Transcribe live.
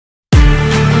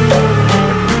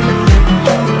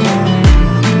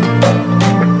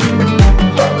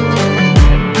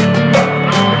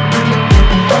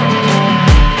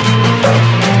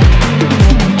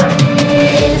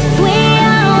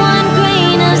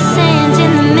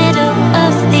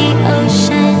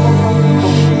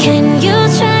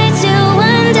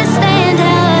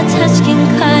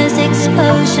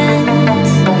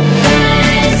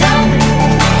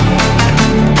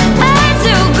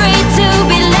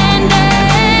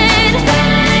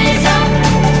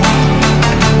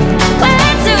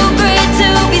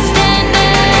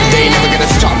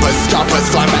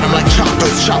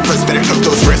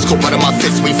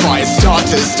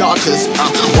starters.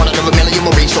 One out of a million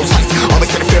will reach those heights. Always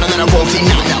had a feeling that I won't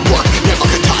deny that work. Never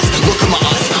could toss. Look in my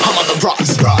eyes, I'm on the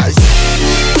rocks. Rise.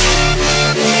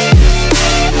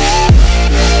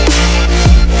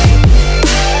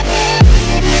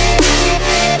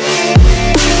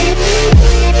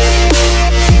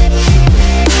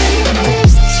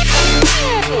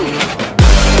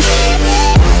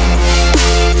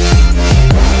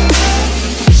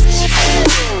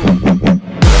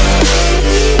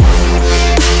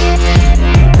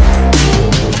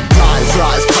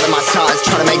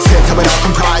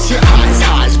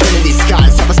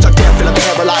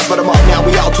 But I'm up now,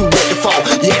 we all too late to fall.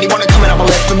 Yeah, anyone coming, I'ma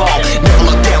lift them all. Never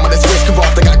look down when there's risk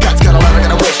involved. I got guts, got a lot, I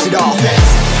gotta wish it all.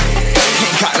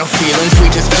 Ain't got no feelings, we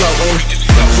just flowing.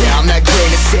 Yeah, I'm that grain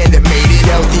of sand that made it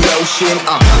out the ocean.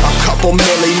 A couple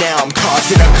milli now, I'm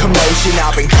causing a commotion.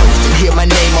 I've been coasting, hear my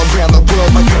name around the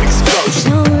world like an explosion.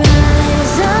 So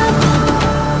rise up.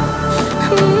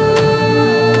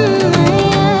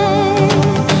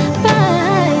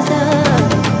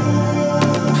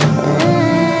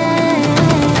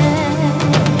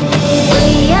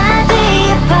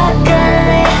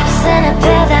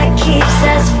 Keeps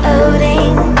us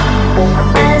floating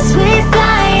as we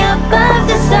fly above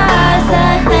the stars. The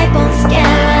hype won't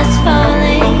scare us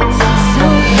falling. So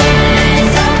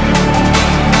rise up.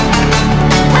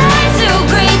 I'm too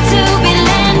great to be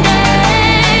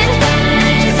landed.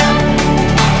 Rise up.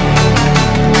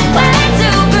 We're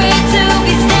too great to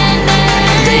be standing.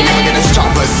 They ain't never gonna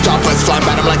stop us, flying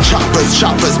by them like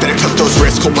choppers. Better tuck those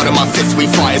risks, hold one of my fists, we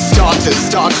fire starters.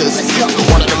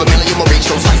 One out of a million will reach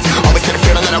those heights. Always had a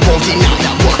feeling that I won't deny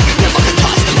that work. Never could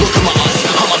toss. Look in my eyes,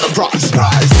 I'm on the rocks.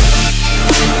 Rise.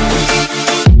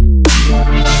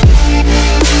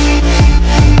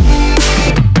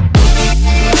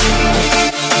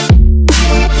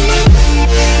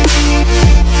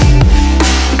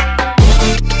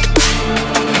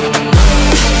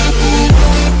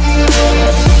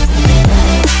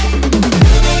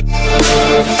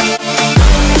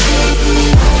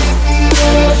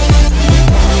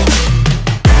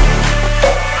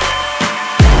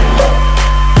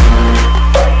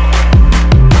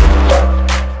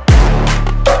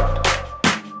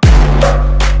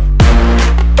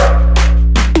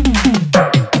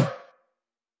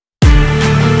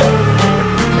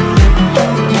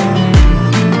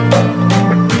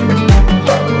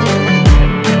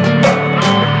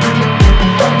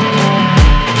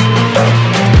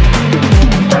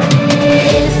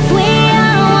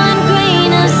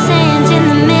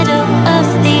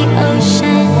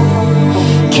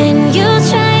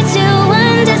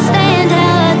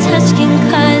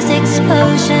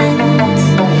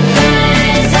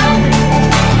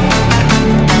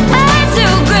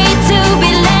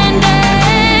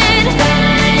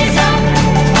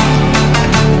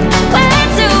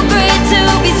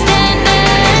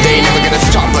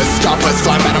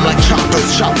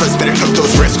 Better tuck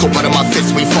those risks, hold one of my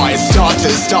fists, we fire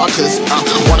starters.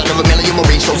 One out of a million will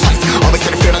reach those heights. Always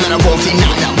had a feeling that I won't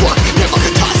deny that work. Never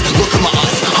could toss. Look in my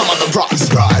eyes, I'm on the rocks.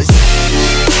 Rise.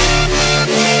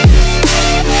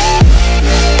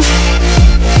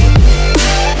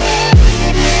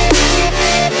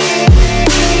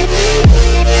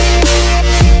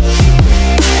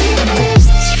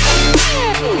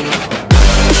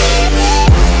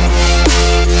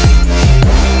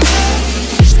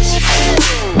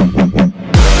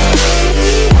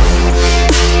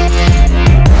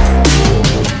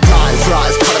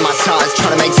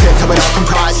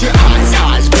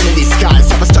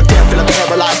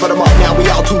 But I'm up now, we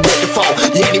all too late to fall.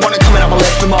 Yeah, anyone coming, I'ma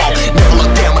lift them all. Never look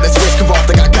down when there's risk involved.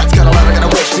 I got guts, got a lot, I gotta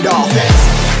wish it all.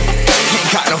 Ain't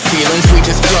got no feelings, we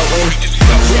just flowing.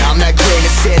 Yeah, I'm that grain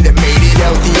of sand that made it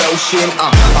out the ocean.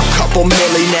 A couple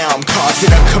milli now, I'm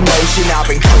causing a commotion. I've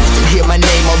been coasting, hear my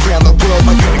name around the world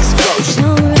like an explosion.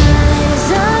 So rise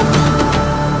up.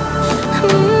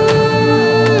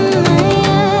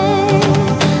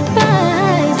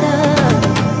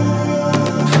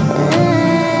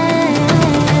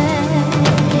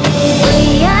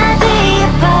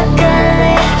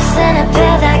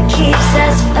 Keeps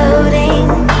us floating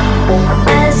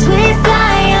as we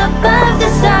fly above the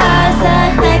stars.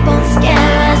 The hype won't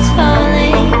scare us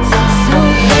falling. So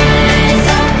rise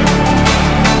up.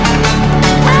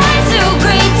 I'm too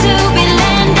great to be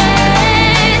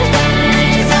landed.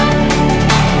 Rise up.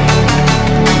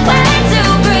 We're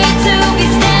too great to be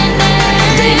standing.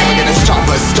 They ain't never gonna stop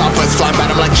us, flying by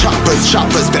them like choppers.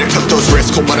 Better tuck those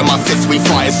risks, hold one of my fists, we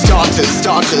fire starters.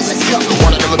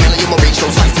 One out of a million will reach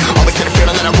those heights. Always had a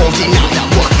feeling that I won't deny that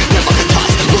work. Never could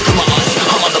toss. Look in my eyes,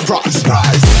 I'm on the rocks.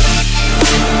 Rise.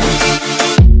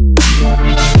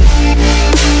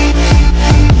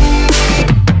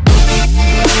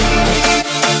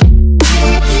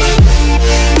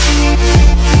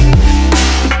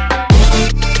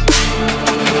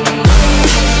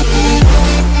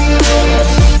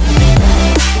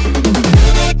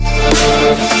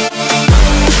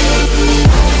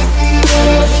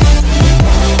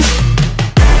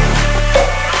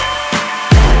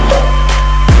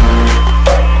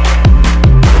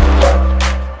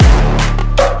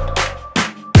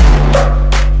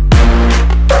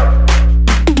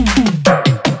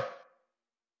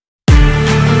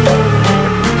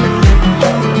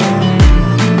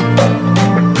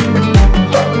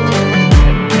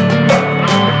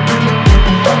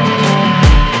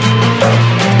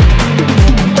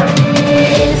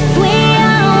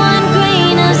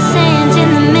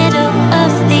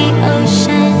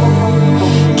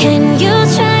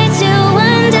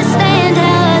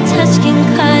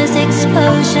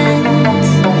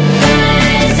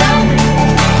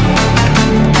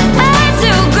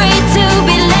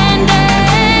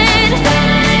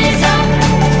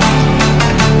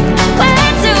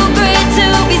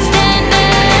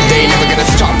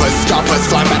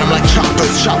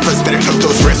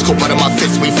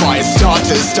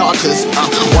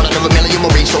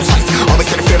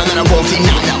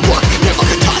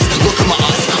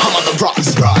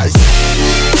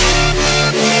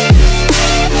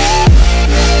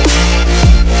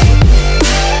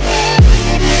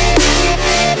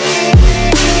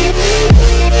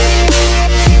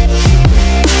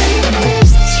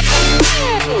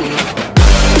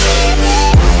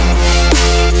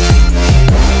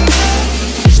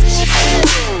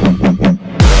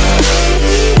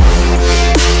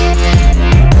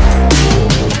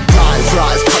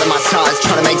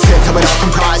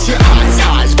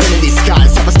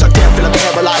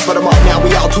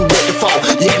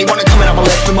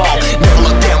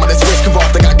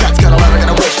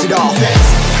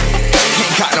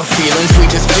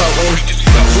 just floating.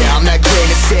 Yeah, I'm that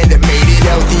grain of sand that made it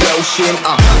out the ocean.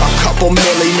 A couple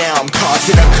milli now, I'm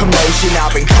causing a commotion.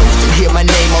 I've been coasting, hear my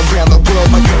name around the world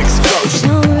like an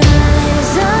explosion. So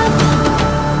rise up,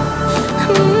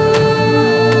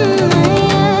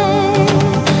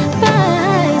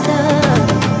 rise up.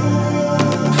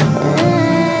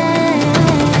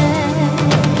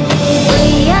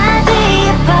 We are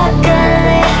the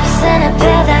apocalypse, and a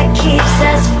pill that keeps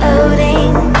us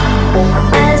floating.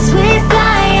 As we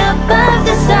fly above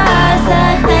the stars,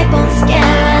 the hype won't scare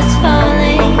us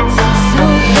falling. So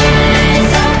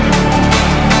rise up.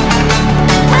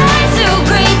 I'm too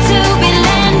great to be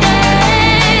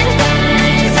landed.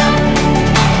 Rise up.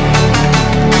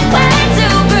 Way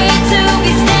too great to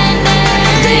be standing.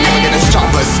 They ain't never gonna stop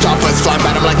us, flying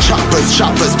by them like choppers.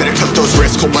 Better tuck those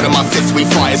wrists, cold blood in my fists, we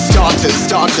fire starters.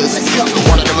 Let's go.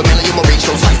 One out of a million will reach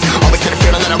those heights. Always had a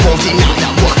feeling that I won't deny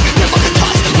that work. Never could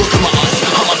toss. Look in my eyes,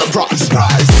 I'm on the rocks.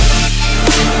 Rise.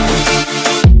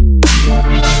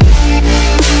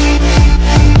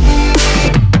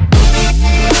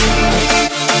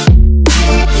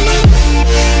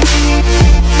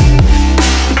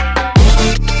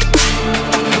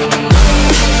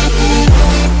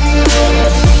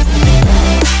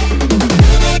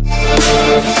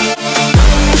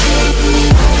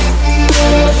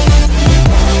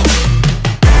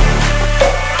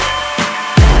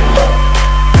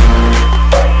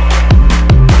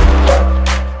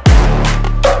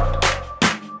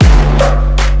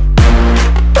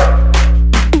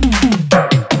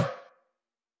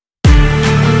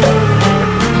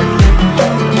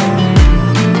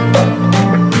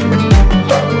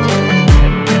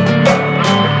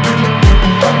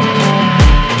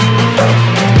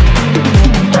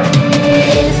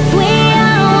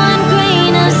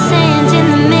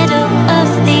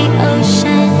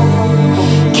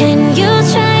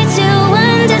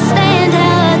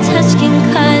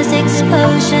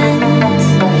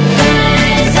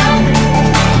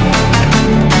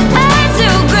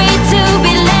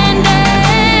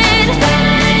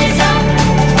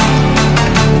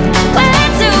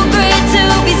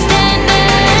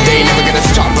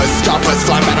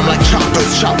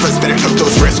 Choppers, better tuck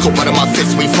those wrists, cold blood in my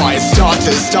fists, we fire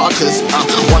starters.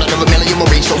 One out of a million will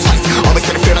reach those heights. Always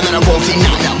had a feeling that I won't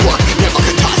deny that work. Never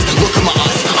could toss. Look in my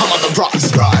eyes, I'm on the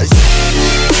rocks. Rise.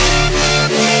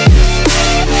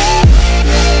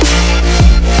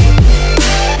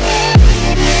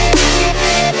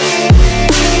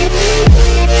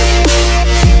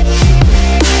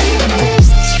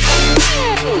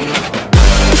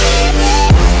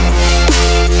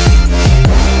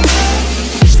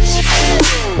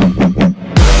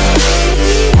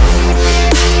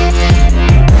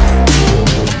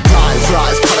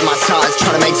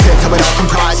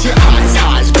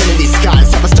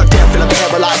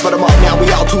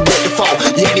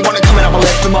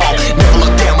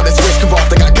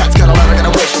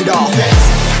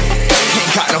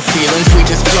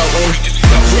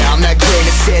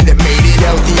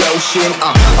 A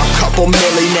couple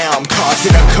milli now, I'm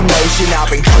causing a commotion. I've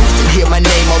been coasting, hear my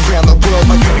name around the world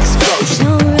like an explosion.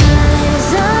 So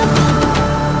rise up,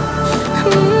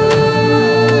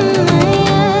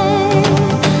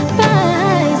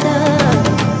 rise up.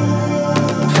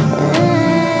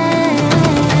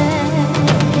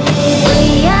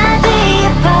 We are the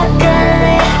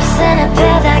apocalypse, and a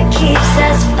pill that keeps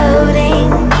us floating.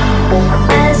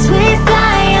 As we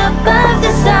fly above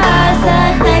the stars, the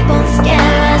hype won't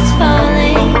scare us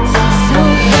falling. So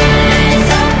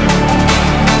rise up.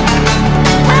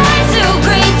 I'm too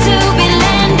great to be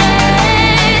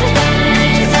landed.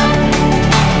 Rise up.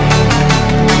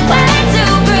 Way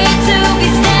too great to be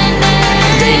standing.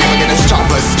 They ain't never gonna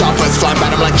stop us, flying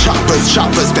by them like choppers.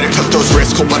 Better tuck those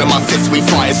wrists, cold blood in my fists, we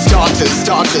fire starters.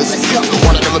 Let's go.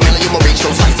 One out of a million will reach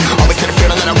those heights. Always had a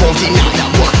feeling that I won't deny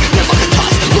that work. Never could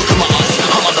toss. Look in my eyes,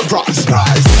 I'm on the rocks.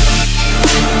 Rise.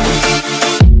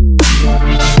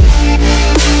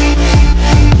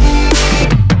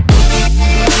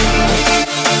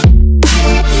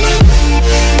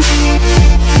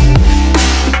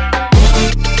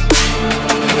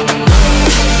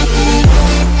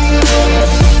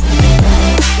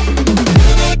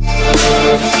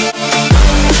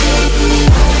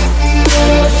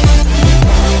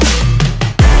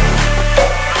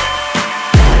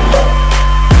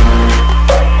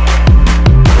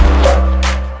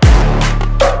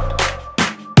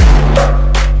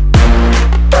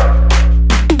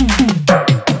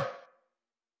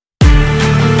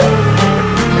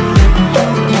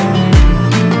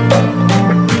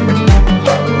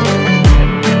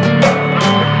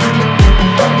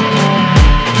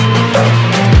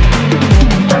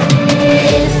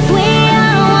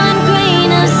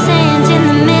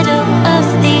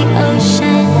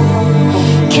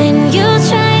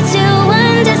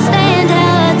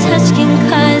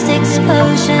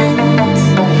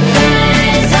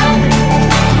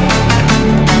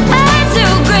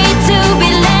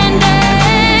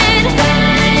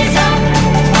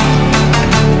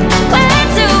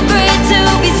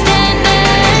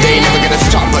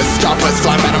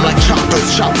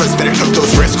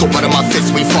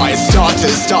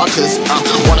 the start, cause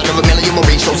one out of a million will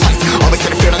reach those heights. Always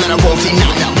had a feeling that I won't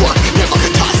deny that work never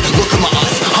could toss. Look in my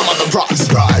eyes, I'm on the rise.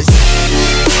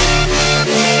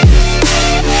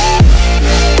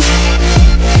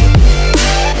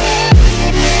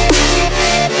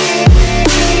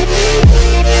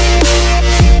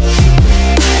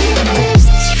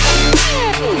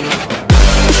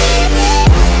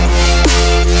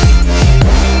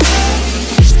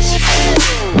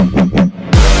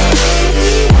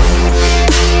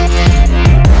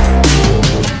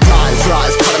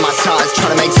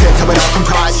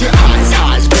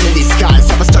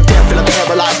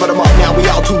 But I'm up now, we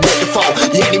all too late to fall.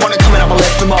 Yeah, anyone coming up, I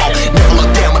left them all. Never look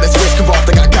down when there's risk involved.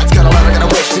 I got guts, got a lot, I gotta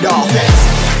waste it all.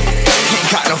 Ain't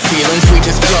got no feelings, we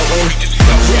just floating.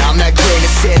 Yeah, I'm that grain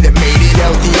of sand that made it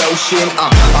out the ocean.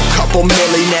 A couple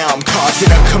milli now, I'm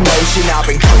causing a commotion. I've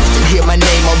been coasting, hear my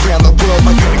name around the world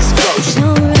like an explosion.